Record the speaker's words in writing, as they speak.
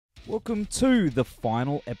Welcome to the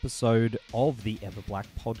final episode of the EVERBLACK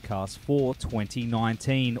podcast for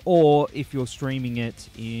 2019, or if you're streaming it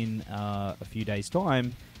in a few days'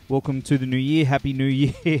 time, welcome to the new year. Happy New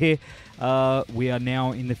Year. We are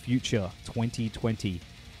now in the future, 2020.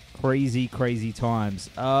 Crazy, crazy times.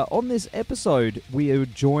 On this episode, we are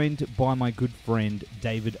joined by my good friend,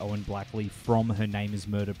 David Owen Blackley from Her Name is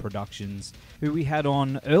Murder Productions, who we had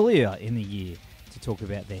on earlier in the year to talk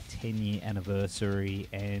about their 10-year anniversary,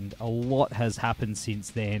 and a lot has happened since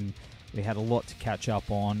then. We had a lot to catch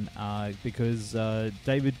up on because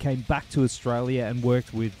David came back to Australia and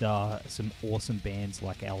worked with some awesome bands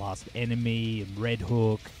like Our Last Enemy and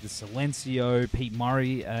Redhook, The Silencio, Pete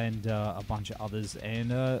Murray, and a bunch of others.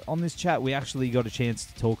 And on this chat, we actually got a chance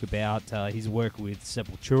to talk about his work with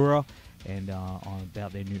Sepultura and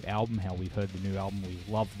about their new album, how we've heard the new album. We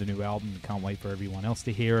love the new album and can't wait for everyone else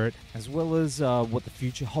to hear it, as well as what the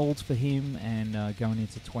future holds for him and going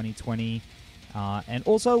into 2020. And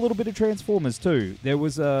also a little bit of Transformers too. There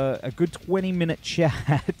was a good 20-minute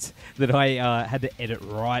chat that I had to edit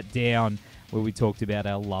right down where we talked about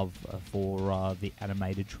our love for the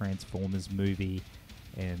animated Transformers movie,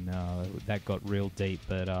 and that got real deep.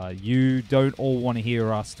 But you don't all want to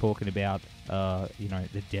hear us talking about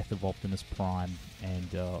the death of Optimus Prime and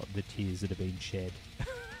the tears that have been shed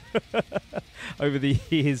over the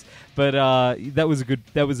years. But that was a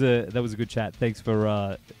good chat. Thanks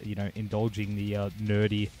for indulging the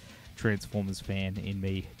nerdy Transformers fan in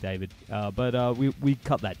me, David. But we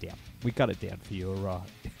cut that down. We cut it down for your for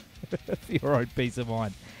your own peace of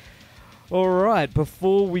mind. All right,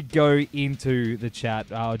 before we go into the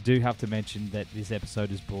chat, I do have to mention that this episode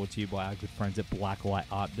is brought to you by our good friends at Blacklight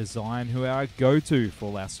Art Design, who are our go-to for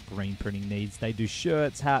all our screen printing needs. They do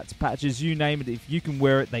shirts, hats, patches, you name it. If you can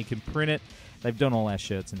wear it, they can print it. They've done all our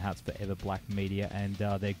shirts and hats for EVERBLACK Media, and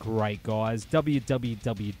they're great guys.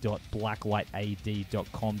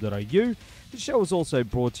 www.blacklightad.com.au. The show is also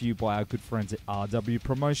brought to you by our good friends at RW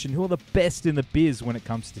Promotion, who are the best in the biz when it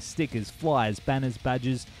comes to stickers, flyers, banners,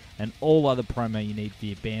 badges, and all other promo you need for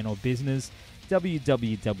your band or business.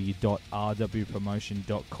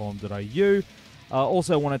 www.rwpromotion.com.au.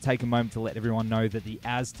 Also want to take a moment to let everyone know that the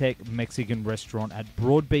Aztec Mexican restaurant at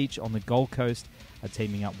Broadbeach on the Gold Coast are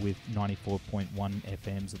teaming up with 94.1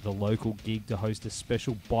 FM's The Local Gig to host a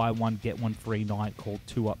special buy one, get one free night called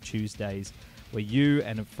 2 Up Tuesdays, where you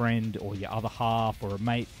and a friend or your other half or a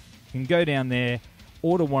mate can go down there,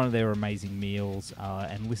 order one of their amazing meals,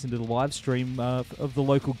 and listen to the live stream of The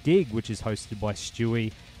Local Gig, which is hosted by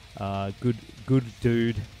Stewie, good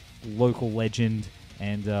dude, local legend.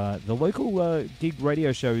 And the local gig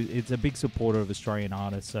radio show, it's a big supporter of Australian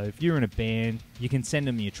artists. So if you're in a band, you can send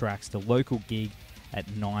them your tracks to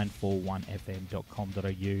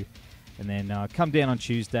localgig@941fm.com.au. And then come down on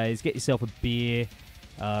Tuesdays, get yourself a beer,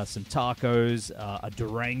 some tacos, a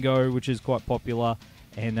Durango, which is quite popular,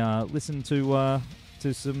 and listen to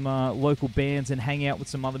some local bands and hang out with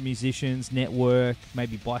some other musicians, network,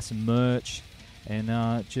 maybe buy some merch,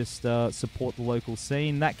 and just support the local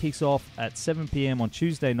scene. That kicks off at 7 p.m. on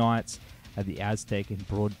Tuesday nights at the Aztec in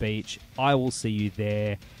Broadbeach. I will see you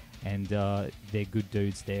there, and they're good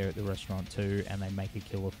dudes there at the restaurant too, and they make a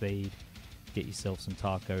killer feed. Get yourself some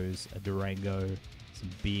tacos, a Durango, some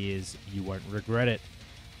beers. You won't regret it.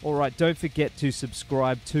 All right, don't forget to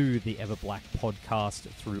subscribe to the EVERBLACK podcast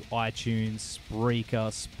through iTunes, Spreaker,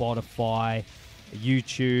 Spotify,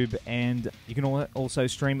 YouTube, and you can also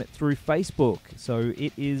stream it through Facebook. So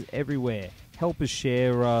it is everywhere. Help us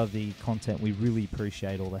share the content. We really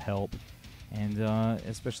appreciate all the help. And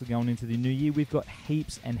especially going into the new year, we've got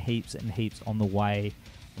heaps and heaps and heaps on the way.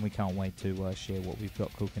 And we can't wait to share what we've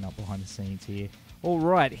got cooking up behind the scenes here. All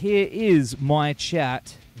right, here is my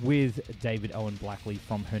chat with David Owen Blackley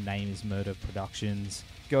from Her Name is Murder Productions.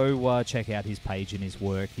 Go check out his page and his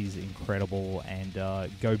work. He's incredible. And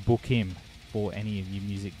go book him for any of your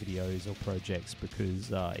music videos or projects,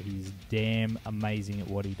 because he's damn amazing at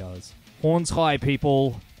what he does. Horns high,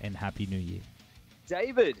 people, and Happy New Year.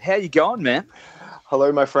 David, how you going, man?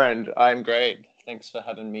 Hello, my friend. I'm great. Thanks for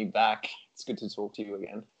having me back. It's good to talk to you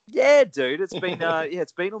again. Yeah, dude. It's been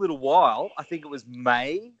it's been a little while. I think it was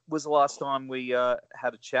May was the last time we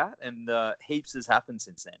had a chat, and heaps has happened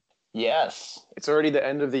since then. Yes, it's already the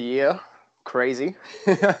end of the year. Crazy.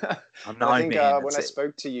 I think when I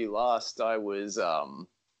spoke to you last, I was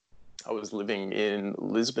living in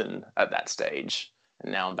Lisbon at that stage,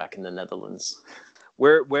 and now I'm back in the Netherlands.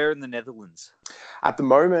 Where in the Netherlands? At the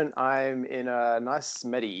moment, I'm in a nice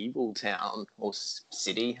medieval town or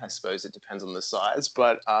city. I suppose it depends on the size,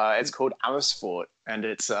 but it's called Amersfoort, and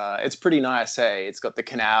it's pretty nice. Hey, it's got the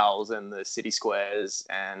canals and the city squares,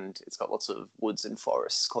 and it's got lots of woods and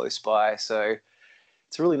forests close by. So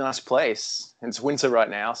it's a really nice place. It's winter right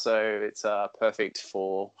now, so it's perfect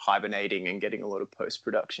for hibernating and getting a lot of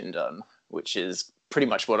post-production done, which is pretty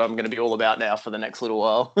much what I'm going to be all about now for the next little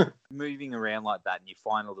while. Moving around like that, and you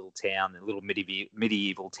find a little town, a little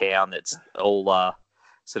medieval town that's all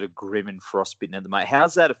sort of grim and frostbitten at the moment. How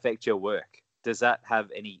does that affect your work? Does that have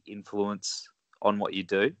any influence on what you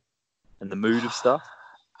do and the mood of stuff?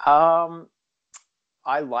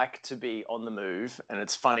 I like to be on the move, and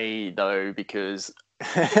it's funny though because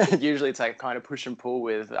usually it's like kind of push and pull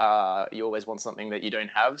with you always want something that you don't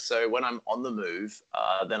have. So when I'm on the move,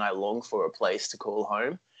 then I long for a place to call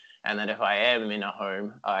home. And then if I am in a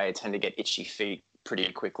home, I tend to get itchy feet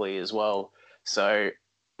pretty quickly as well. So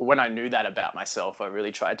when I knew that about myself, I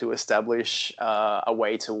really tried to establish a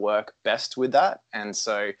way to work best with that. And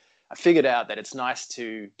so I figured out that it's nice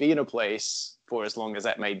to be in a place for as long as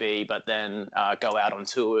that may be, but then go out on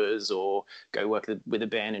tours or go work with a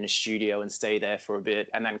band in a studio and stay there for a bit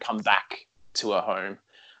and then come back to a home.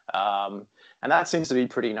 And that seems to be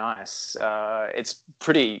pretty nice. It's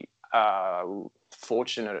pretty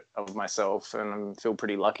fortunate of myself, and I feel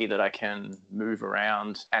pretty lucky that I can move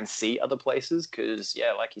around and see other places because,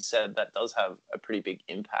 yeah, like you said, that does have a pretty big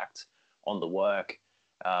impact on the work,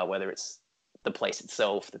 whether it's the place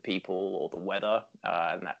itself, the people, or the weather,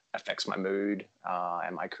 and that affects my mood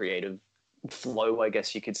and my creative flow, I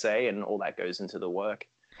guess you could say, and all that goes into the work.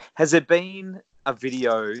 Has there been a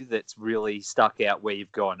video that's really stuck out where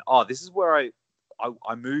you've gone, oh, this is where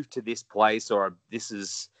I moved to this place, or this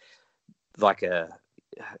is like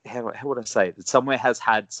how would I say it? That somewhere has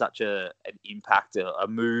had such an impact, a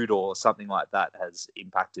mood or something like that has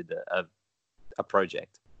impacted a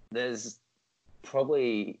project? There's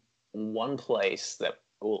probably one place that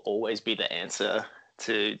will always be the answer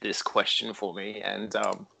to this question for me. And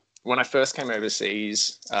when I first came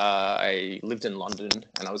overseas, I lived in London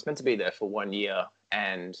and I was meant to be there for 1 year,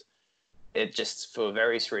 and it just, for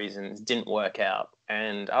various reasons, didn't work out.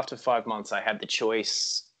 And after 5 months, I had the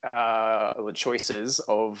choices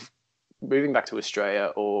of moving back to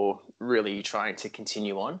Australia or really trying to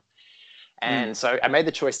continue on. And so I made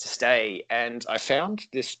the choice to stay, and I found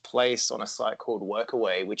this place on a site called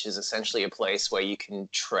Workaway, which is essentially a place where you can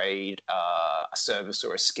trade a service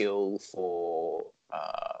or a skill for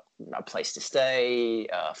a place to stay,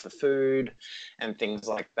 for food and things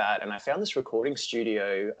like that. And I found this recording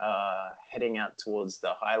studio heading out towards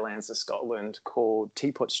the Highlands of Scotland called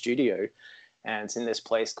Teapot Studio. And it's in this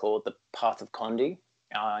place called the Path of Condy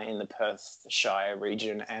in the Perthshire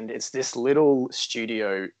region. And it's this little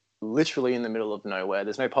studio literally in the middle of nowhere.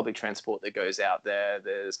 There's no public transport that goes out there.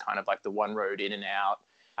 There's kind of like the one road in and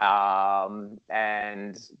out.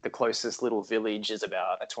 And the closest little village is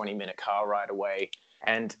about a 20-minute car ride away.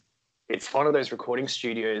 And it's one of those recording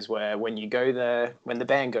studios where when you go there, when the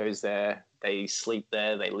band goes there, they sleep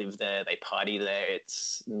there, they live there, they party there.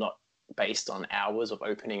 It's not based on hours of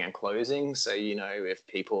opening and closing. So, you know, if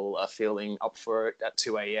people are feeling up for it at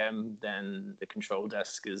 2 a.m., then the control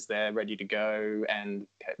desk is there ready to go and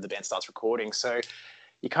the band starts recording. So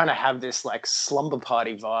you kind of have this like slumber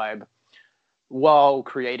party vibe while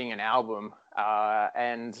creating an album.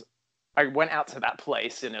 And I went out to that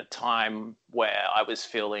place in a time where I was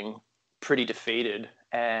feeling pretty defeated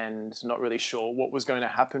and not really sure what was going to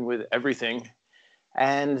happen with everything.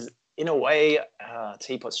 And in a way,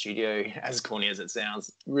 Teapot Studio, as corny as it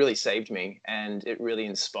sounds, really saved me, and it really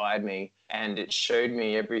inspired me, and it showed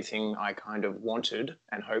me everything I kind of wanted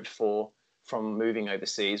and hoped for from moving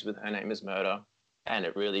overseas with Her Name is Murder. And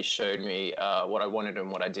it really showed me what I wanted and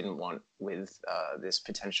what I didn't want with this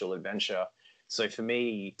potential adventure. So for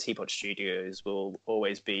me, Teapot Studios will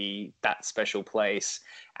always be that special place,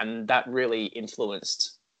 and that really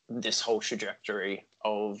influenced this whole trajectory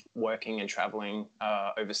of working and traveling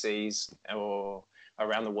overseas or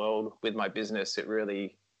around the world with my business. It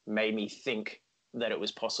really made me think that it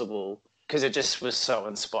was possible, because it just was so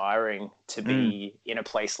inspiring to be in a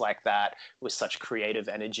place like that with such creative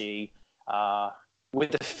energy,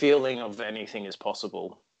 with the feeling of anything is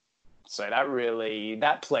possible. So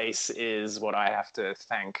that place is what I have to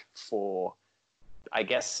thank for, I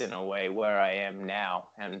guess, in a way, where I am now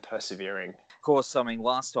and persevering. Of course, I mean,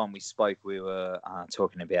 last time we spoke, we were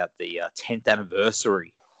talking about the 10th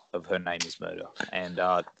anniversary of Her Name is Murder, and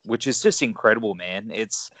which is just incredible, man.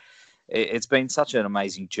 It's been such an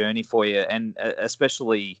amazing journey for you, and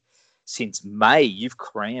especially since May. You've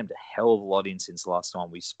crammed a hell of a lot in since the last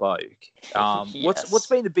time we spoke. Yes. What's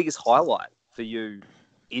been the biggest highlight for you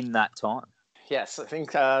in that time? Yes, I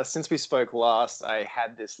think since we spoke last, I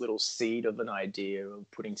had this little seed of an idea of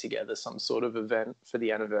putting together some sort of event for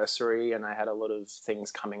the anniversary, and I had a lot of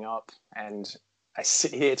things coming up. And I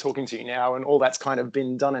sit here talking to you now, and all that's kind of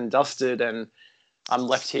been done and dusted, and I'm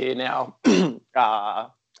left here now,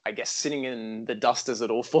 I guess, sitting in the dust as it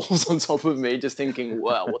all falls on top of me, just thinking,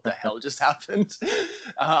 wow, what the hell just happened?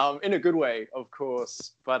 In a good way, of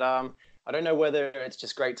course. But I don't know whether it's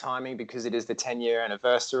just great timing because it is the 10-year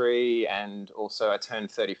anniversary, and also I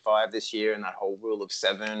turned 35 this year, and that whole rule of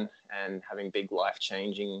 7 and having big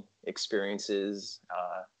life-changing experiences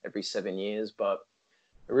every 7 years. But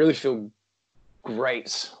I really feel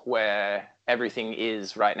great where everything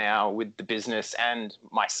is right now with the business and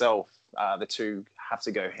myself. The two have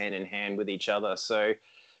to go hand in hand with each other. So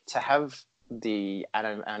to have the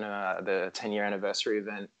 10-year anniversary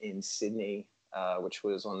event in Sydney, which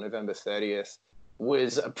was on November 30th,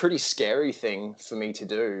 was a pretty scary thing for me to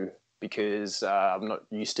do because I'm not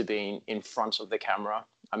used to being in front of the camera.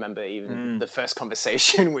 I remember even the first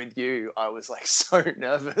conversation with you, I was like so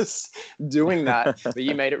nervous doing that, but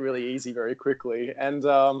you made it really easy very quickly. And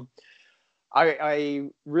I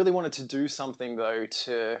really wanted to do something, though,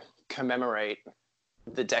 to commemorate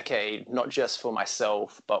the decade, not just for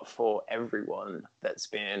myself, but for everyone that's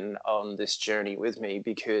been on this journey with me.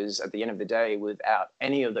 Because at the end of the day, without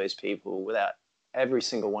any of those people, without every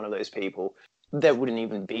single one of those people, there wouldn't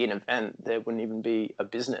even be an event. There wouldn't even be a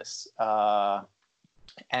business.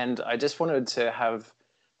 And I just wanted to have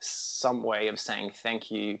some way of saying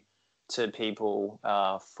thank you to people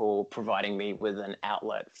for providing me with an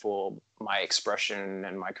outlet for my expression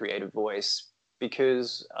and my creative voice,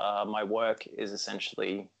 because my work is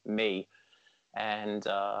essentially me. And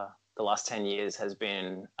the last 10 years has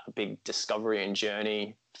been a big discovery and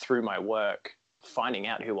journey through my work, finding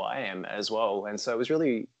out who I am as well. And so it was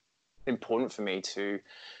really important for me to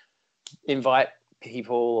invite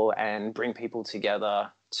people and bring people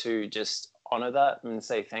together to just honor that and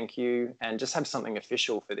say thank you, and just have something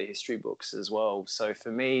official for the history books as well. So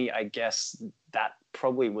for me, I guess that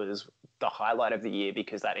probably was the highlight of the year,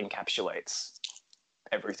 because that encapsulates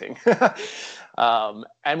everything.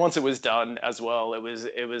 And once it was done as well, it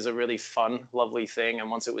was a really fun, lovely thing.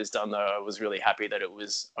 And once it was done, though, I was really happy that it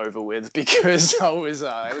was over with, because it was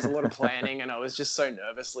a lot of planning, and I was just so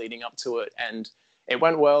nervous leading up to it. And it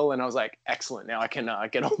went well, and I was like, excellent, now I can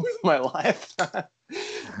get on with my life.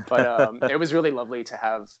 But it was really lovely to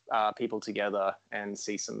have people together and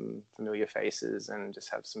see some familiar faces, and just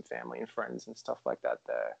have some family and friends and stuff like that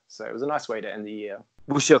there. So it was a nice way to end the year.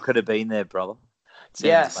 Wish I could have been there, brother.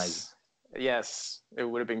 Yes. Amazing. Yes, it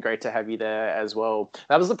would have been great to have you there as well.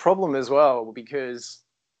 That was the problem as well, because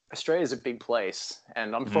Australia is a big place,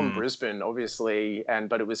 and I'm from Brisbane, obviously,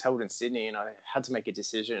 but it was held in Sydney, and I had to make a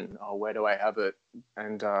decision. Oh, where do I have it?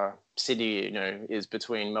 And Sydney, is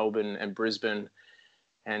between Melbourne and Brisbane,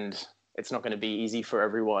 and it's not going to be easy for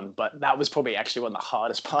everyone. But that was probably actually one of the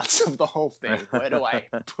hardest parts of the whole thing. Where do I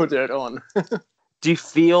put it on? Do you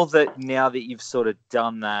feel that now that you've sort of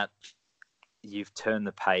done that, you've turned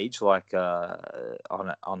the page, like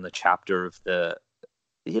on the chapter of the,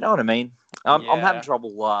 you know what I mean? I'm having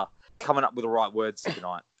trouble coming up with the right words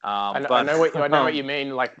tonight. I know what you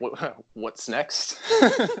mean. Like, what's next?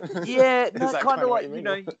 Yeah, no, kind of like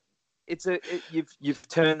you've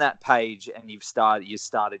turned that page, and you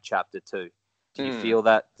started chapter 2. Do you feel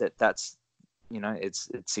that's it's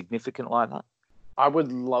significant like that? I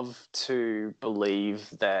would love to believe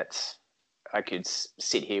that I could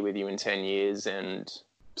sit here with you in 10 years and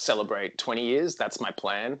celebrate 20 years. That's my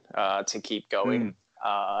plan, to keep going.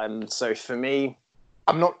 And so for me,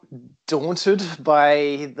 I'm not daunted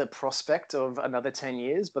by the prospect of another 10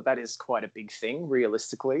 years, but that is quite a big thing,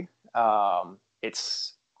 realistically.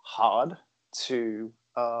 It's hard to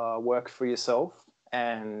work for yourself.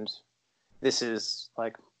 And this is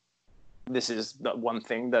the one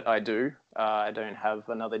thing that I do. I don't have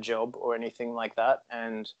another job or anything like that.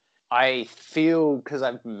 And I feel, because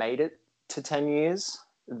I've made it to 10 years,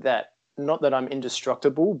 that not that I'm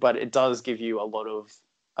indestructible, but it does give you a lot of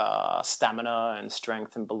stamina and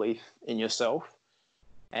strength and belief in yourself.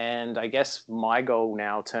 And I guess my goal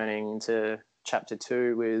now, turning into chapter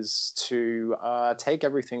 2, is to take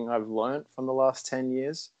everything I've learned from the last 10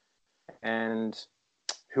 years and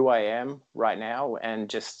who I am right now, and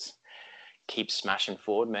just keep smashing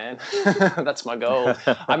forward, man. That's my goal.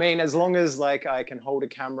 I mean, as long as I can hold a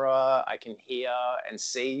camera, I can hear and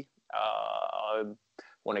see, I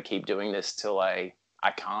want to keep doing this till I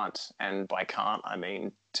can't. And by can't, I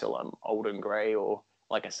mean till I'm old and grey or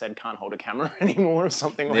like I said, can't hold a camera anymore or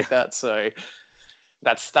something like that. So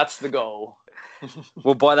that's the goal.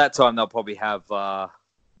 Well, by that time they'll probably have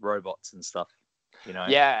robots and stuff.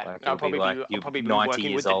 Yeah, like I'll probably be 90 working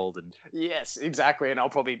years with old, and yes, exactly. And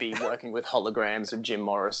I'll probably be working with holograms of Jim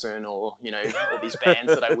Morrison, or all these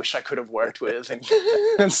bands that I wish I could have worked with,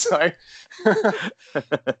 and so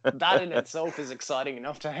that in itself is exciting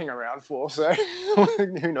enough to hang around for. So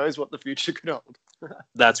who knows what the future could hold.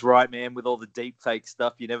 That's right, man. With all the deep fake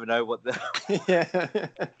stuff, you never know what Yeah.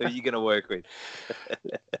 who you're going to work with.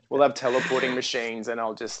 We'll have teleporting machines, and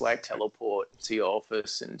I'll just like teleport to your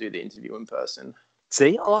office and do the interview in person.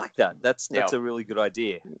 See, I like that. That's a really good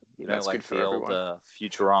idea. That's like good for the everyone. old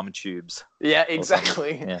Futurama tubes. Yeah,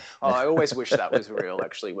 exactly. Yeah. Oh, I always wish that was real.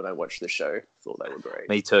 Actually, when I watched the show, I thought they were great.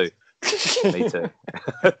 Me too. Me too.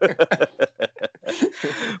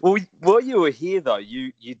 Well, while you were here, though,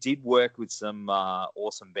 you did work with some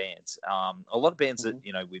awesome bands. A lot of bands that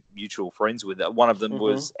we're mutual friends with. One of them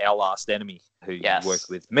was Our Last Enemy, who you worked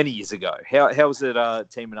with many years ago. How was it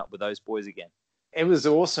teaming up with those boys again? It was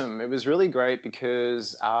awesome. It was really great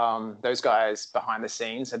because those guys behind the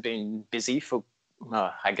scenes have been busy for,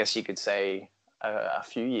 I guess you could say, a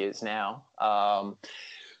few years now.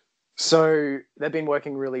 So they've been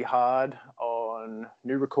working really hard on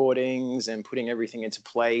new recordings and putting everything into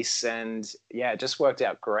place. And yeah, it just worked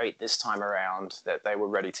out great this time around that they were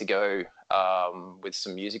ready to go with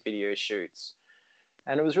some music video shoots.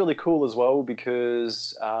 And it was really cool as well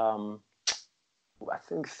because I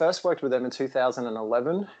think first worked with them in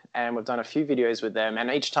 2011, and we've done a few videos with them.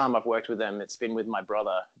 And each time I've worked with them, it's been with my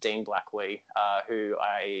brother, D.O Blackley, who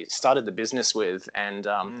I started the business with. And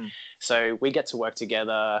so we get to work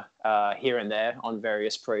together here and there on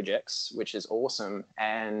various projects, which is awesome.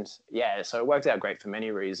 And yeah, so it worked out great for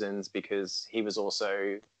many reasons because he was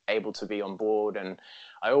also able to be on board. And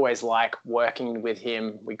I always like working with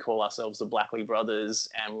him. We call ourselves the Blackley Brothers,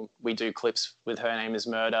 and we do clips with Her Name Is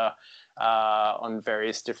Murder on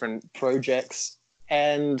various different projects.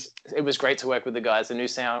 And it was great to work with the guys. The new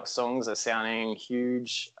songs are sounding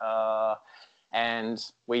huge. And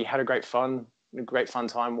we had a great fun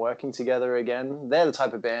time working together again. They're the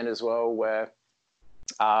type of band as well where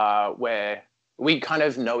we kind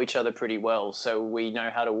of know each other pretty well. So we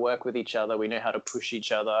know how to work with each other. We know how to push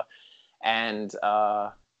each other. And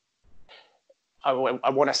I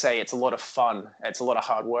want to say it's a lot of fun. It's a lot of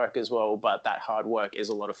hard work as well, but that hard work is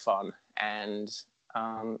a lot of fun. And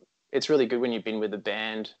it's really good when you've been with a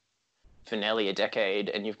band for nearly a decade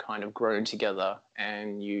and you've kind of grown together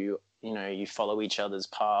and you follow each other's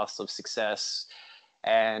paths of success.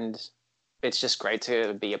 And it's just great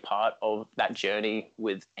to be a part of that journey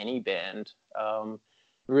with any band.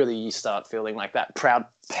 Really, you start feeling like that proud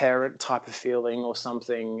parent type of feeling or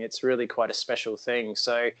something. It's really quite a special thing.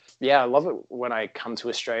 So yeah, I love it when I come to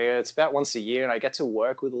Australia. It's about once a year and I get to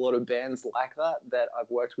work with a lot of bands like that I've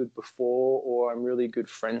worked with before or I'm really good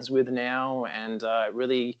friends with now. And it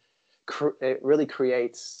really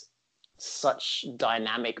creates such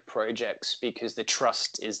dynamic projects because the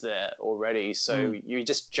trust is there already. So you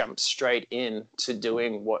just jump straight in to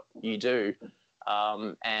doing what you do.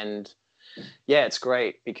 And yeah, it's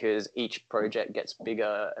great because each project gets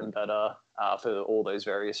bigger and better for all those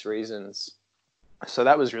various reasons. So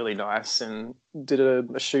that was really nice, and did a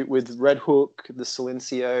shoot with Redhook, the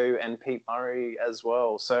Silencio, and Pete Murray as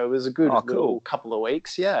well. So it was a good little couple of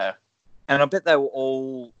weeks, yeah. And I bet they were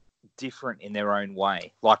all different in their own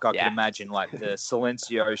way. Like I can imagine like the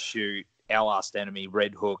Silencio shoot, Our Last Enemy,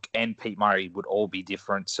 Redhook, and Pete Murray would all be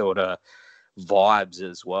different sort of vibes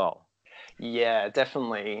as well. Yeah,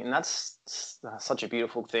 definitely. And that's such a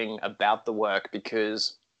beautiful thing about the work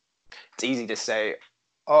because it's easy to say,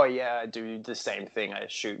 oh, yeah, I do the same thing. I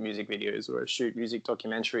shoot music videos or I shoot music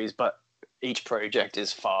documentaries, but each project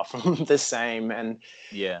is far from the same. And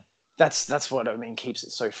yeah, that's what I mean, keeps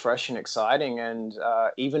it so fresh and exciting. And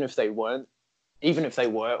even if they were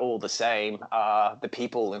all the same, the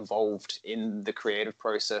people involved in the creative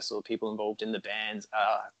process or people involved in the bands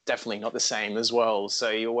are definitely not the same as well. So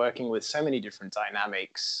you're working with so many different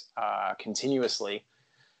dynamics continuously.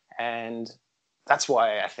 And that's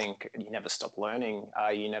why I think you never stop learning.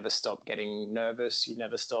 You never stop getting nervous. You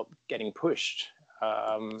never stop getting pushed.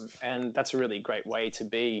 And that's a really great way to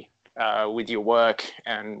be with your work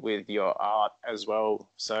and with your art as well.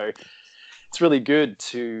 So it's really good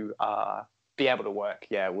to be able to work,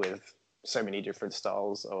 with so many different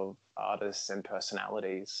styles of artists and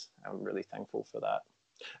personalities. I'm really thankful for that.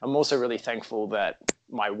 I'm also really thankful that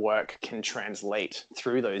my work can translate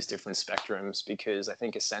through those different spectrums because I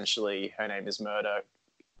think essentially Her Name Is Murder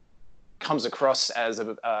comes across as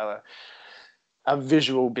a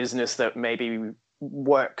visual business that maybe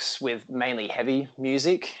works with mainly heavy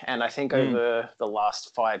music, and I think over the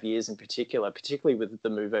last 5 years in particular, particularly with the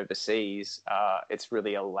move overseas, it's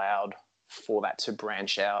really allowed for that to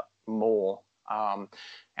branch out more.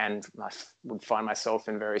 And I would find myself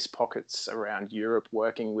in various pockets around Europe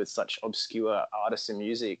working with such obscure artists and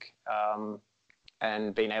music,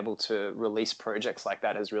 and being able to release projects like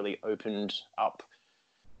that has really opened up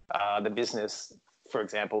the business. For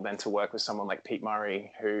example, then to work with someone like Pete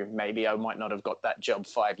Murray, who maybe I might not have got that job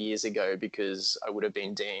 5 years ago because I would have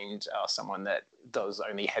been deemed someone that does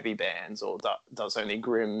only heavy bands or does only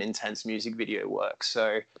grim, intense music video work.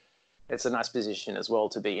 So it's a nice position as well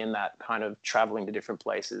to be in. That kind of traveling to different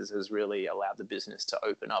places has really allowed the business to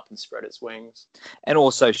open up and spread its wings. And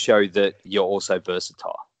also show that you're also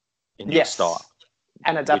versatile in your style.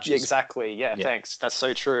 And exactly. Yeah, thanks. That's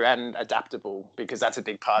so true. And adaptable, because that's a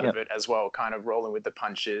big part of it as well. Kind of rolling with the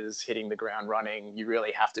punches, hitting the ground running. You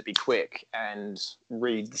really have to be quick and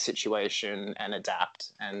read the situation and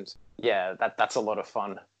adapt. And yeah, that's a lot of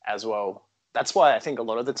fun as well. That's why I think a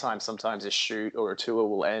lot of the time, sometimes a shoot or a tour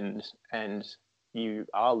will end and you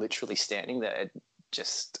are literally standing there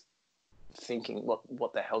just thinking,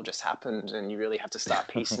 what the hell just happened? And you really have to start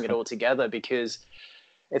piecing it all together, because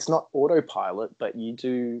it's not autopilot, but you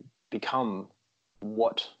do become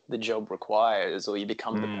what the job requires, or you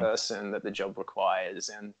become the person that the job requires.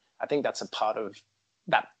 And I think that's a part of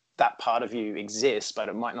that part of you exists, but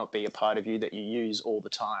it might not be a part of you that you use all the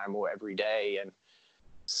time or every day. And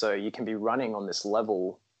so you can be running on this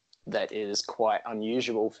level that is quite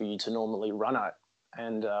unusual for you to normally run at.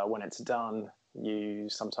 And when it's done, you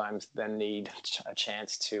sometimes then need a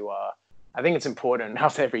chance to, I think it's important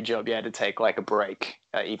after every job, to take like a break,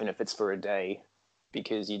 even if it's for a day,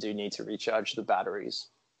 because you do need to recharge the batteries.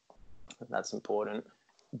 And that's important.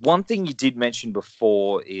 One thing you did mention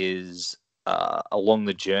before is along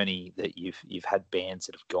the journey that you've had bands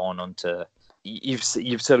that have gone on to, you've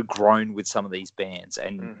sort of grown with some of these bands,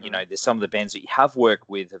 and you know, there's some of the bands that you have worked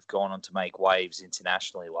with have gone on to make waves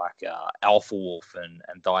internationally, like Alpha Wolf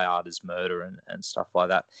and Die Artist Murder and stuff like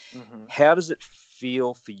that. How does it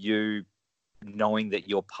feel for you knowing that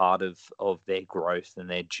you're part of their growth and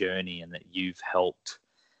their journey, and that you've helped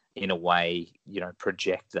in a way, you know,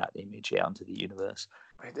 project that image out into the universe?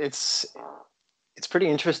 It's pretty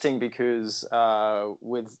interesting, because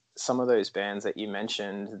with some of those bands that you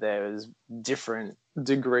mentioned, there's different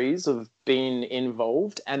degrees of being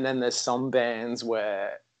involved, and then there's some bands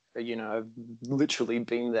where, you know, I've literally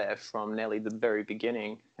been there from nearly the very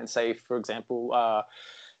beginning. And say, for example,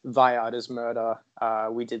 Viada's Murder,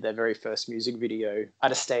 we did their very first music video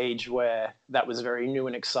at a stage where that was very new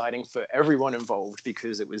and exciting for everyone involved,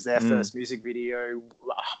 because it was their first music video.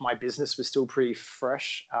 My business was still pretty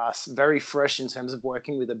fresh, very fresh in terms of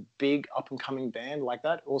working with a big up-and-coming band like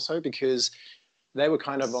that also, because they were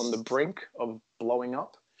kind of on the brink of blowing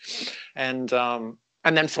up.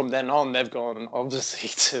 And then from then on, they've gone obviously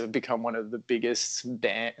to become one of the biggest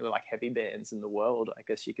heavy bands in the world, I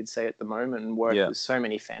guess you could say at the moment, and work with so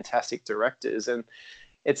many fantastic directors. And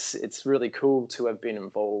it's really cool to have been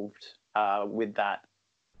involved with that,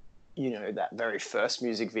 you know, that very first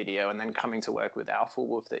music video, and then coming to work with Alpha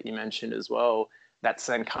Wolf that you mentioned as well. That's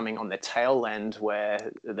then coming on the tail end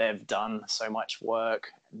where they've done so much work.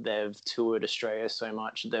 They've toured Australia so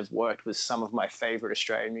much. They've worked with some of my favorite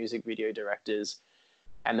Australian music video directors.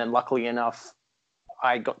 And then luckily enough,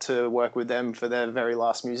 I got to work with them for their very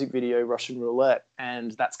last music video, Russian Roulette.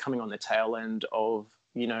 And that's coming on the tail end of,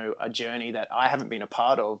 you know, a journey that I haven't been a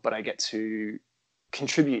part of, but I get to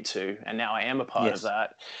contribute to. And now I am a part of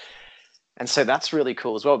that. And so that's really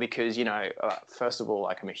cool as well, because, you know, first of all,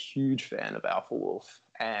 like, I'm a huge fan of Alpha Wolf.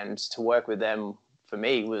 And to work with them, for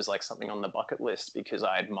me, was like something on the bucket list, because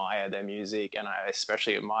I admire their music, and I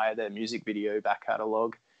especially admire their music video back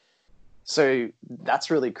catalogue. So that's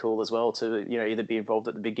really cool as well, to, you know, either be involved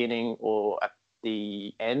at the beginning or at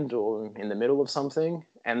the end or in the middle of something.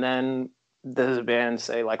 And then there's a band,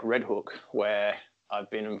 say, like Redhook, where I've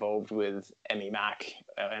been involved with Emmy Mack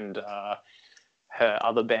and her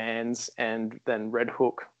other bands, and then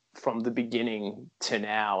Redhook from the beginning to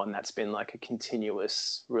now. And that's been like a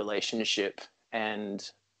continuous relationship. And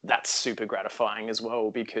that's super gratifying as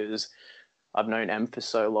well, because I've known Em for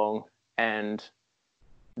so long, and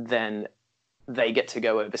then they get to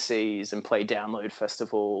go overseas and play Download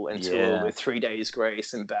Festival and tour with 3 Days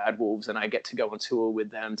Grace and Bad Wolves, and I get to go on tour with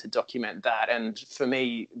them to document that. And for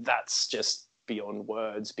me, that's just beyond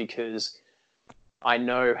words, because I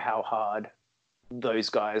know how hard those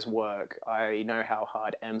guys work. I know how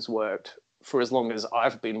hard Em's worked for as long as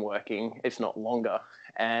I've been working, if not longer.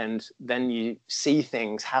 And then you see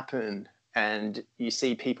things happen, and you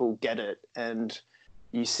see people get it, and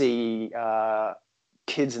you see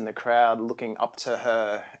kids in the crowd looking up to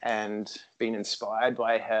her and being inspired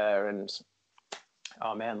by her, and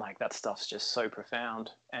oh man, like that stuff's just so profound.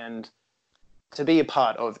 And to be a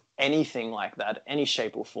part of anything like that, any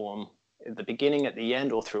shape or form, at the beginning, at the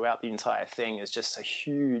end, or throughout the entire thing, is just a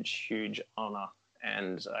huge, huge honor.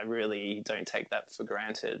 And I really don't take that for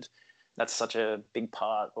granted. That's such a big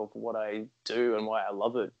part of what I do and why I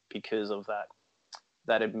love it, because of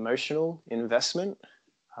that emotional investment.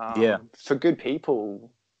 For good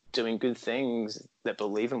people doing good things that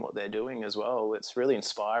believe in what they're doing as well. It's really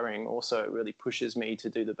inspiring. Also, it really pushes me to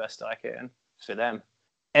do the best I can for them.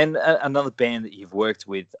 And another band that you've worked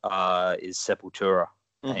with is Sepultura.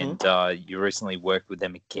 Mm-hmm. And you recently worked with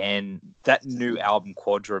them again. That new album,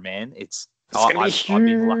 Quadra, man, it's going to be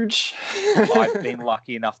huge. I've been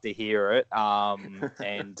lucky enough to hear it.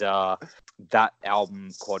 And that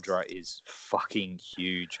album, Quadra, is fucking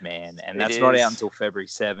huge, man. And that's not out until February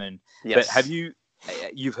 7. Yes. But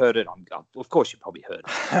you've heard it? Of course, you probably heard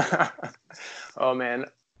it. Oh, man.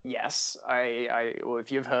 Yes, well,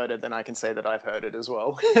 if you've heard it, then I can say that I've heard it as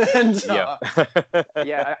well. And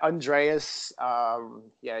yeah, Andreas,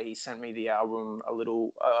 he sent me the album a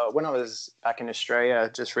little when I was back in Australia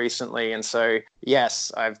just recently, and so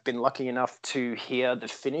yes, I've been lucky enough to hear the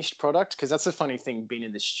finished product, because that's the funny thing, being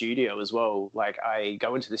in the studio as well. Like, I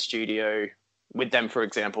go into the studio with them, for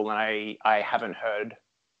example, and I haven't heard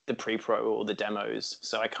the pre-pro or the demos,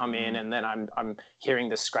 so I come in and then I'm hearing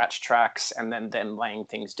the scratch tracks and then them laying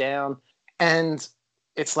things down, and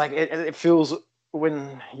it's like it feels,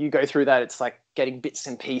 when you go through that, it's like getting bits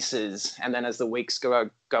and pieces, and then as the weeks go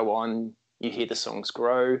on, you hear the songs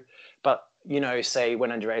grow. But say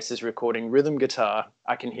when Andreas is recording rhythm guitar,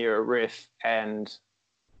 I can hear a riff and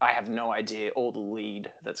I have no idea all the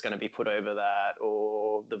lead that's going to be put over that,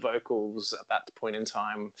 or the vocals at that point in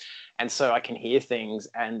time. And so I can hear things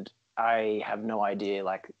and I have no idea,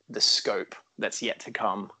 like, the scope that's yet to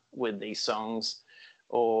come with these songs.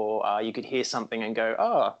 Or you could hear something and go,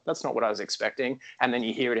 oh, that's not what I was expecting. And then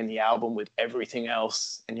you hear it in the album with everything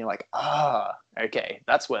else and you're like, okay,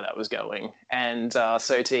 that's where that was going. And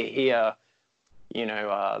so to hear,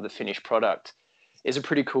 the finished product is a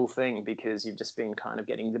pretty cool thing, because you've just been kind of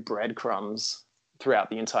getting the breadcrumbs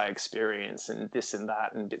throughout the entire experience, and this and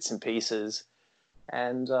that and bits and pieces.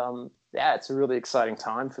 And it's a really exciting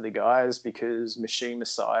time for the guys, because Machine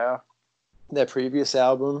Messiah, their previous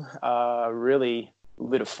album, really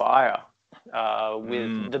lit a fire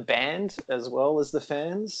with the band as well as the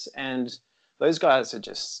fans. And those guys are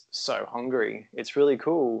just so hungry. It's really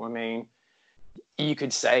cool. I mean, you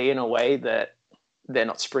could say in a way that they're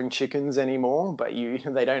not spring chickens anymore, but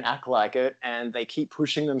they don't act like it, and they keep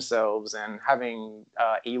pushing themselves. And having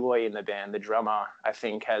Eloy in the band, the drummer, I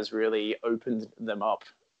think has really opened them up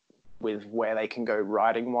with where they can go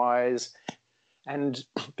writing wise. And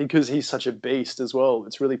because he's such a beast as well,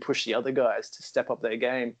 it's really pushed the other guys to step up their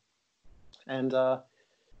game. And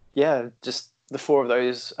just the four of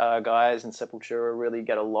those guys in Sepultura really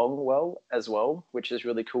get along well as well, which is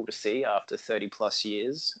really cool to see after 30 plus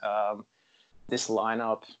years. This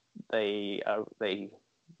lineup, they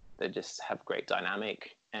just have great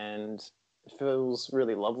dynamic, and it feels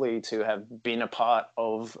really lovely to have been a part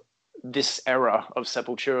of this era of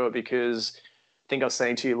Sepultura, because I think I was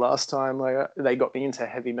saying to you last time, like, they got me into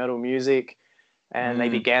heavy metal music, and they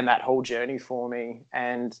began that whole journey for me.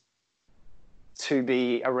 And to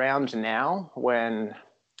be around now, when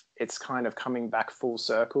it's kind of coming back full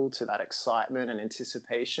circle to that excitement and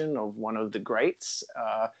anticipation of one of the greats,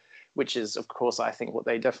 which is, of course, I think what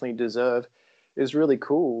they definitely deserve, is really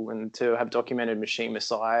cool. And to have documented Machine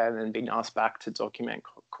Messiah and then been asked back to document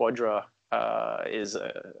Quadra is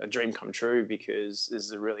a dream come true, because this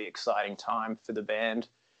is a really exciting time for the band.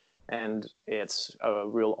 And it's a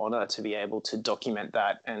real honor to be able to document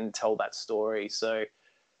that and tell that story. So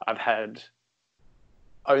I've had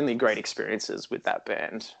only great experiences with that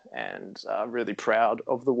band, and really proud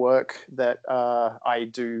of the work that I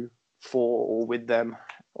do for or with them.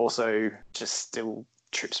 Also, just still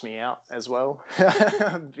trips me out as well,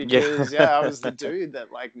 because I was the dude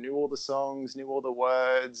that like knew all the songs, knew all the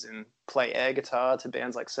words, and play air guitar to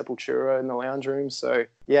bands like Sepultura in the lounge room. So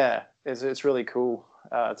yeah, it's really cool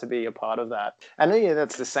to be a part of that. And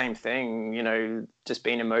that's the same thing, just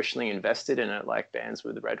being emotionally invested in it, like bands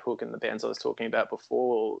with Redhook and the bands I was talking about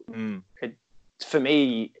before. For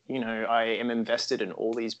me, I am invested in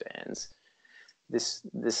all these bands.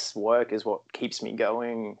 This work is what keeps me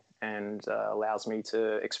going and allows me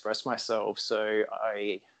to express myself. So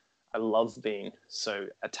I love being so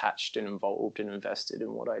attached and involved and invested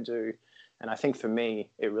in what I do. And I think for me,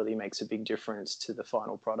 it really makes a big difference to the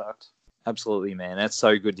final product. Absolutely, man. That's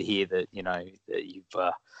so good to hear that, that you've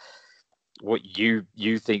what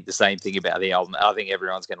you think the same thing about the album. I think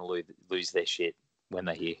everyone's going to lose their shit when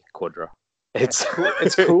they hear Quadra. It's cool.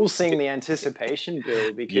 It's cool seeing the anticipation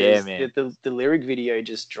build because the lyric video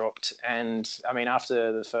just dropped, and I mean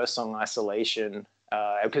after the first song Isolation,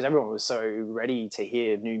 because everyone was so ready to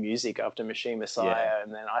hear new music after Machine Messiah,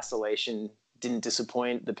 and then Isolation didn't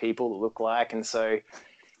disappoint the people it looked like, and so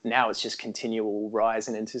now it's just continual rise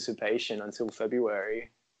in anticipation until February.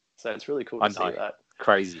 So it's really cool to see that.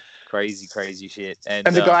 Crazy shit. And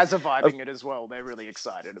the guys are vibing it as well. They're really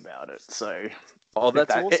excited about it. So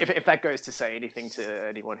that's awesome. If that goes to say anything to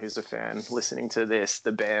anyone who's a fan listening to this,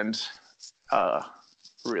 the band are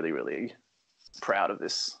really, really proud of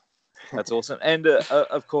this. That's awesome. And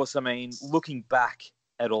of course, I mean, looking back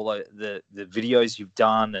at all the videos you've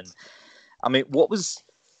done, and I mean, what was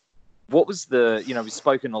the, we've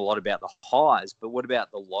spoken a lot about the highs, but what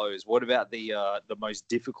about the lows? What about the most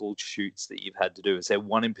difficult shoots that you've had to do? Is there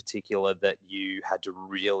one in particular that you had to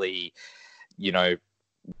really,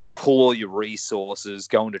 pull all your resources,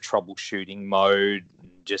 go into troubleshooting mode,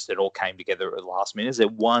 just it all came together at the last minute? Is there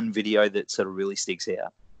one video that sort of really sticks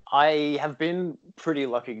out? I have been pretty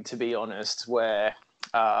lucky, to be honest, where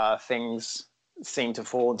things seem to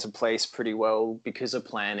fall into place pretty well because of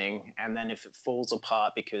planning. And then if it falls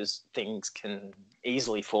apart, because things can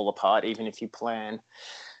easily fall apart, even if you plan,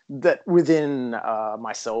 that within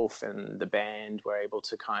myself and the band were able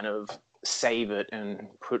to kind of save it and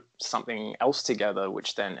put something else together,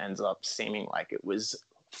 which then ends up seeming like it was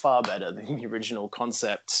far better than the original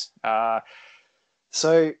concept.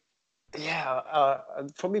 So yeah,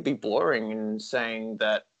 I'd probably be boring in saying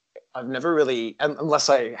that I've never really, unless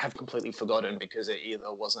I have completely forgotten because it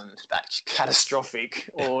either wasn't that catastrophic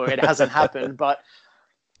or it hasn't happened. But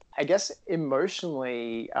I guess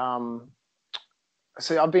emotionally,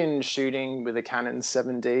 so I've been shooting with a Canon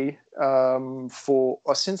 7D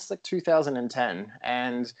since like 2010,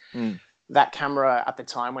 and that camera at the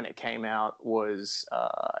time when it came out was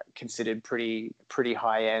considered pretty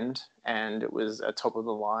high end, and it was a top of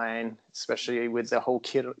the line, especially with the whole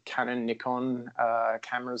Canon Nikon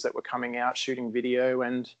cameras that were coming out shooting video.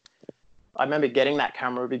 And I remember getting that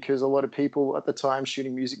camera because a lot of people at the time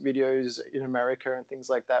shooting music videos in America and things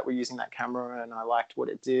like that were using that camera, and I liked what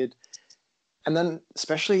it did. And then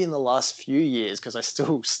especially in the last few years, because I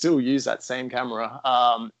still use that same camera,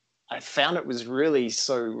 I found it was really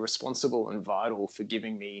so responsible and vital for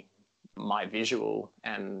giving me my visual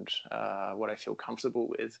and what I feel comfortable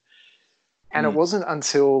with. And it wasn't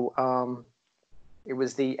until it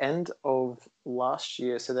was the end of last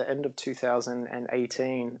year, so the end of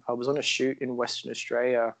 2018, I was on a shoot in Western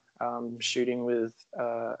Australia, shooting with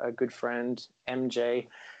a good friend, MJ,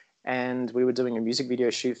 and we were doing a music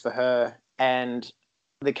video shoot for her, and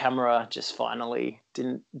the camera just finally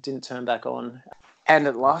didn't turn back on. And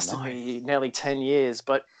it lasted me nearly 10 years,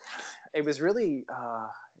 but it was really,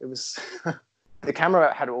 the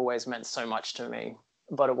camera had always meant so much to me,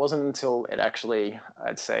 but it wasn't until it actually,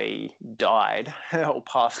 I'd say, died or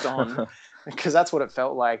passed on, because that's what it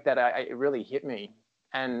felt like, that it really hit me.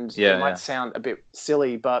 And it might sound a bit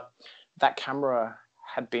silly, but that camera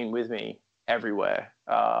had been with me everywhere,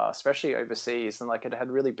 especially overseas. And like it had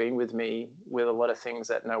really been with me with a lot of things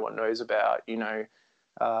that no one knows about,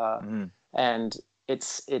 and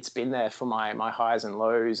it's been there for my highs and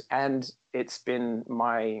lows, and it's been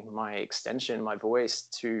my extension, my voice,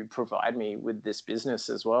 to provide me with this business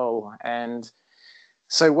as well. And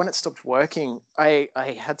so when it stopped working, I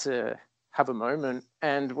had to have a moment,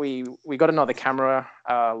 and we got another camera.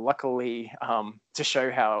 Luckily, to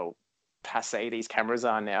show how passe these cameras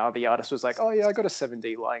are now, the artist was like, "Oh yeah, I got a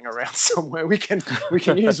 7D lying around somewhere. We can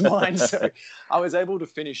use mine." So I was able to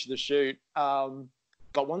finish the shoot. But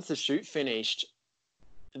once the shoot finished,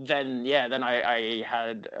 then I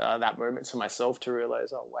had that moment to myself to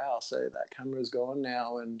realize, oh wow, so that camera's gone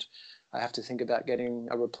now, and I have to think about getting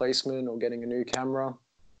a replacement or getting a new camera.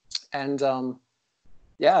 And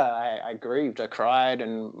I grieved, I cried,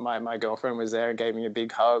 and my girlfriend was there and gave me a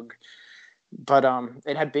big hug. But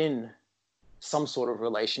it had been some sort of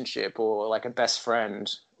relationship, or like a best friend,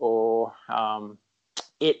 or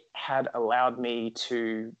it had allowed me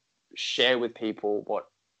to share with people what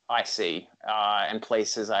I see, and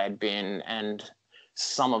places I had been, and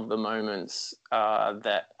some of the moments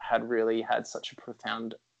that had really had such a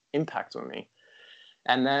profound impact on me.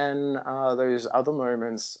 And then those other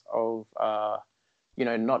moments of,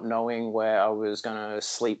 not knowing where I was going to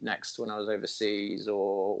sleep next when I was overseas,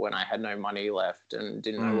 or when I had no money left and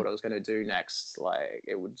didn't know what I was going to do next. Like,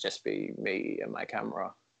 it would just be me and my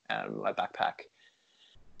camera and my backpack.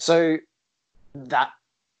 So that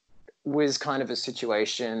was kind of a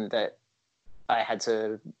situation that I had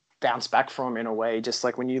to bounce back from in a way, just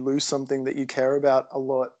like when you lose something that you care about a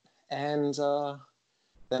lot. And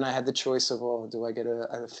then I had the choice of, oh, do I get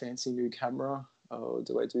a fancy new camera? Oh,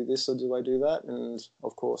 do I do this or do I do that? And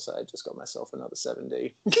of course, I just got myself another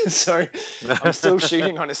 7D. So I'm still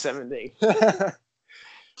shooting on a 7D.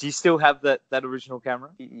 Do you still have that original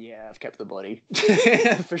camera? Yeah, I've kept the body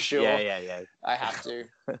for sure. Yeah. I have to.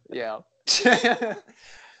 Yeah.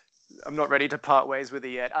 I'm not ready to part ways with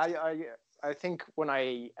it yet. I think when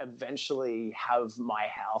I eventually have my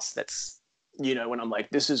house, that's, you know, when I'm like,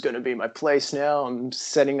 this is going to be my place now, I'm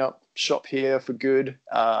setting up shop here for good.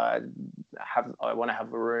 I want to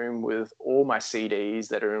have a room with all my CDs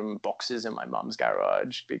that are in boxes in my mum's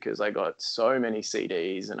garage, because I got so many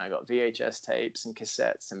CDs and I got VHS tapes and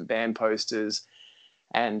cassettes and band posters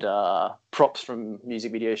and props from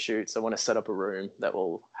music video shoots. I want to set up a room that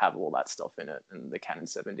will have all that stuff in it, and the Canon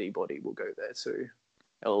 7D body will go there too.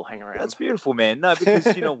 It'll hang around. That's beautiful, man. No,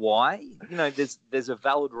 because you know why? You know, there's a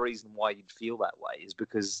valid reason why you'd feel that way, is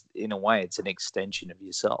because in a way it's an extension of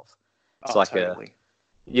yourself. It's totally.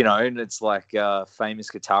 You know, and it's like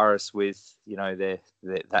famous guitarists with, you know,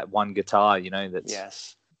 that one guitar, you know, that's.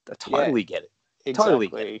 Yes. I totally get it. Exactly. Totally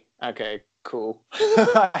get it. Okay, cool.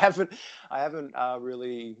 I haven't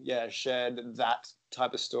really shared that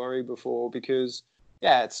type of story before, because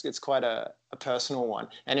it's quite a personal one,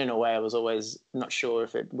 and in a way I was always not sure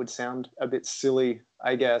if it would sound a bit silly,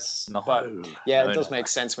 I guess. No, but it does make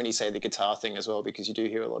sense when you say the guitar thing as well, because you do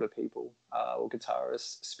hear a lot of people or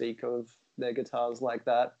guitarists speak of their guitars like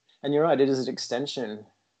that. And you're right, it is an extension.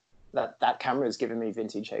 That camera has given me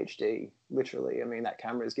vintage HD, literally. I mean, that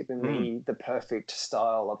camera has given me the perfect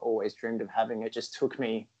style I've always dreamed of having. It just took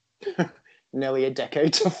me nearly a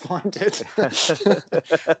decade to find it.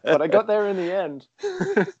 But I got there in the end.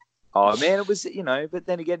 Oh, man, it was, you know, but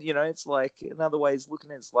then again, you know, it's like, another way is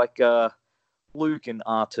looking at it, it's like Luke and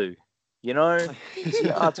R2, you know? It's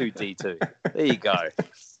your R2-D2. There you go.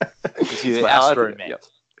 It's your Astro Man. Yep.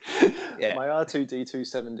 Yeah. My R2-D2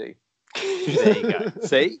 7D. There you go.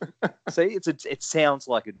 See? It sounds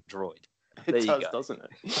like a droid. There It you does, go. doesn't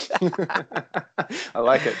it? I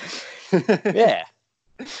like it. Yeah.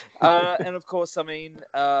 And of course, I mean,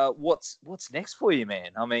 what's next for you,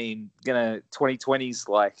 man? I mean, 2020's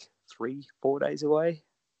like 3-4 days away.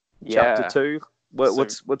 Yeah. Chapter 2.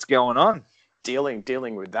 What's going on?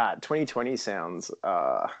 Dealing with that. 2020 sounds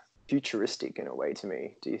futuristic in a way to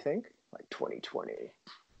me. Do you think? Like 2020.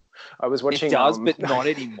 I was watching. It does, but not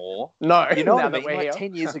anymore. No, you know what I that mean? Like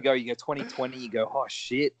 10 years ago, you go 2020, you go, oh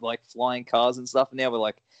shit, like flying cars and stuff. And now we're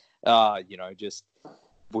like, you know, just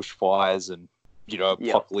bushfires and, you know,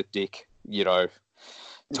 apocalyptic, you know.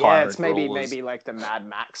 It's maybe like the Mad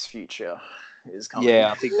Max future is coming.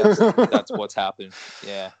 Yeah, I think that's what's happened.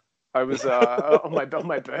 Yeah. I was on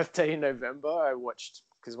my birthday in November. I watched,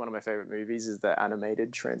 because one of my favorite movies is the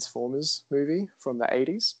animated Transformers movie from the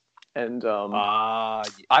 80s. And I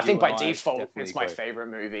think by default it's my favorite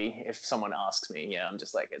movie. If someone asks me, I'm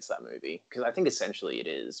just like, it's that movie, because I think essentially it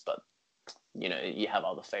is. But you know, you have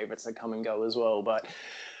other favorites that come and go as well. But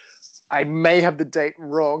I may have the date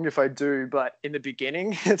wrong if I do. But in the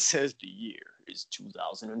beginning, it says the year is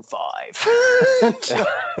 2005,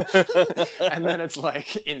 and then it's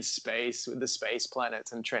like in space with the space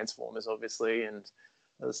planets and Transformers, obviously. And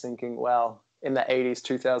I was thinking, wow. In the 80s,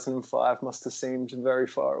 2005 must have seemed very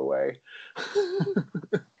far away.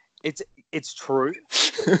 It's true,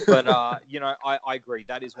 but you know, I agree.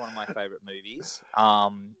 That is one of my favorite movies.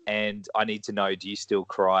 And I need to know: do you still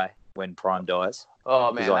cry when Prime dies?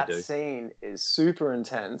 Oh man, that scene is super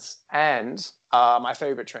intense. And my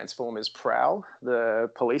favorite Transformer is Prowl,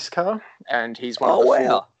 the police car, and he's one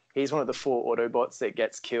of the 4 Autobots that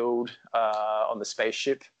gets killed on the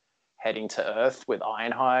spaceship heading to Earth with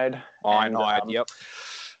Ironhide. Yep.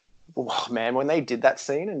 Oh, man, when they did that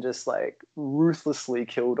scene and just like ruthlessly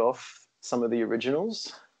killed off some of the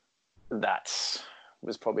originals, that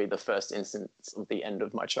was probably the first instance of the end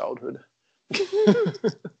of my childhood.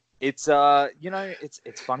 It's you know,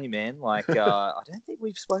 it's funny, man. Like I don't think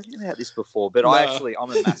we've spoken about this before, but no. I'm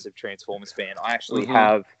a massive Transformers fan. I actually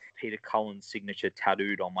have Peter Cullen's signature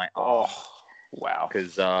tattooed on my arm. Oh, wow.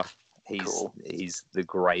 Because he's the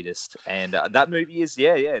greatest, and that movie is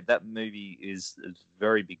that movie is a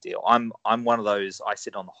very big deal. I'm one of those. I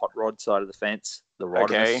sit on the hot rod side of the fence, the Rodimus.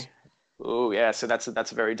 Okay. Oh yeah, so that's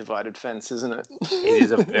a very divided fence, isn't it? It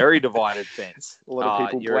is a very divided fence. A lot of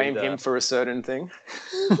people blame him for a certain thing.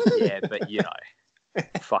 Yeah, but you know,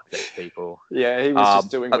 fuck those people. Yeah, he was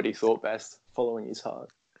just doing what he thought best, following his heart,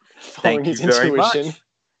 following his intuition. Very much.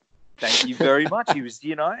 Thank you very much. He was,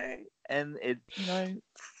 you know, and it, you know,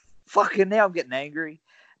 Fucking now I'm getting angry.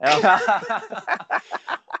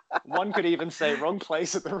 One could even say wrong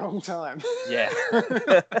place at the wrong time. Yeah.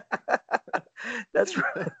 That's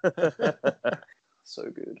right. So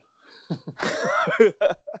good.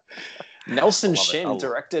 Nelson I love it. Shin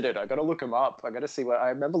directed it. I got to look him up. I got to see what I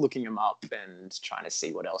remember looking him up and trying to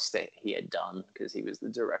see what else that he had done because he was the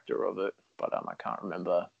director of it. But I can't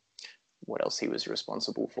remember what else he was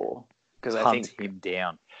responsible for because I think him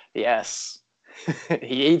down. Yes,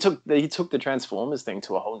 he took the Transformers thing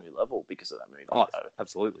to a whole new level because of that movie. Oh,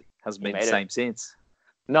 absolutely. Hasn't made the same sense.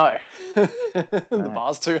 No, the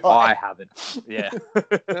bar's too high. I haven't. Yeah.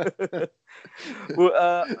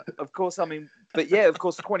 Well, of course. I mean, but yeah, of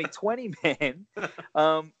course, 2020, man.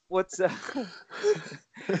 What do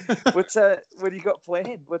you got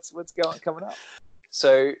planned? What's coming up?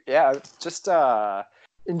 So yeah, just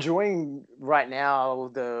enjoying right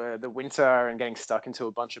now the winter and getting stuck into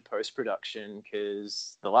a bunch of post-production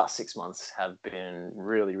because the last 6 months have been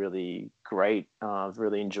really, really great. I've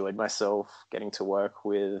really enjoyed myself getting to work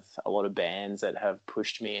with a lot of bands that have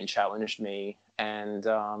pushed me and challenged me. And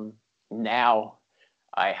now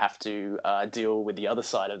I have to deal with the other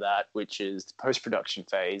side of that, which is the post-production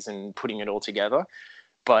phase and putting it all together.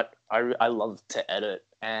 But I love to edit,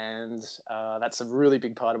 and that's a really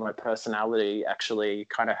big part of my personality, actually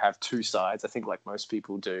kind of have two sides. I think like most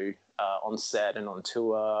people do on set and on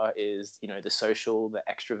tour is, the social, the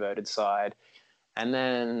extroverted side. And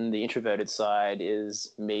then the introverted side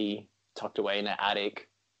is me tucked away in the attic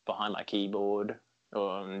behind my keyboard,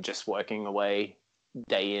 just working away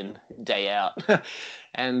day in, day out.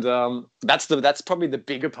 And that's probably the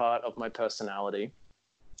bigger part of my personality.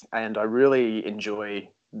 And I really enjoy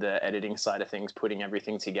the editing side of things, putting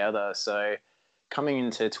everything together. So coming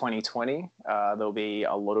into 2020, there'll be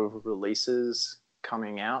a lot of releases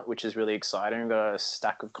coming out, which is really exciting. Got a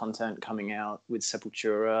stack of content coming out with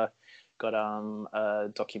Sepultura. Got a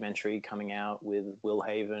documentary coming out with Will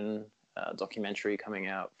Haven, a documentary coming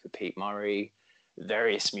out for Pete Murray,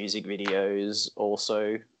 various music videos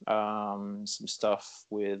also, some stuff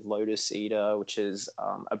with Lotus Eater, which is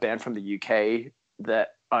a band from the UK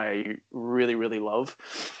that I really, really love,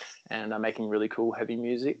 and I'm making really cool heavy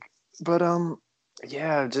music. But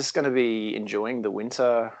yeah, just going to be enjoying the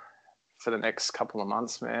winter for the next couple of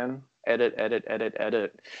months, man. Edit.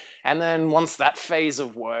 And then once that phase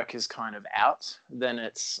of work is kind of out, then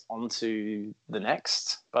it's on to the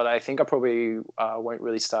next. But I think I probably won't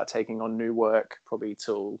really start taking on new work probably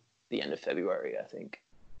till the end of February, I think.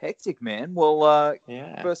 Hectic, man. Well,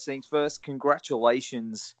 yeah. First things first,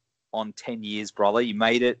 congratulations on 10 years, brother. You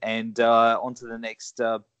made it, and on to the next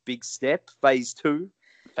big step, phase 2.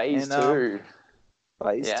 Phase 2.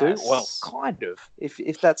 Phase 2? Well, kind of,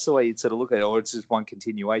 if that's the way you'd sort of look at it, or it's just one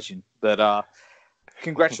continuation. But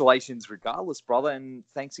congratulations regardless, brother, and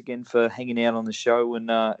thanks again for hanging out on the show and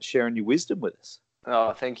sharing your wisdom with us.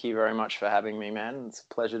 Oh, thank you very much for having me, man. It's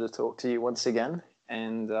a pleasure to talk to you once again.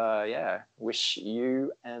 And wish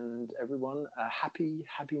you and everyone a happy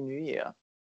New Year.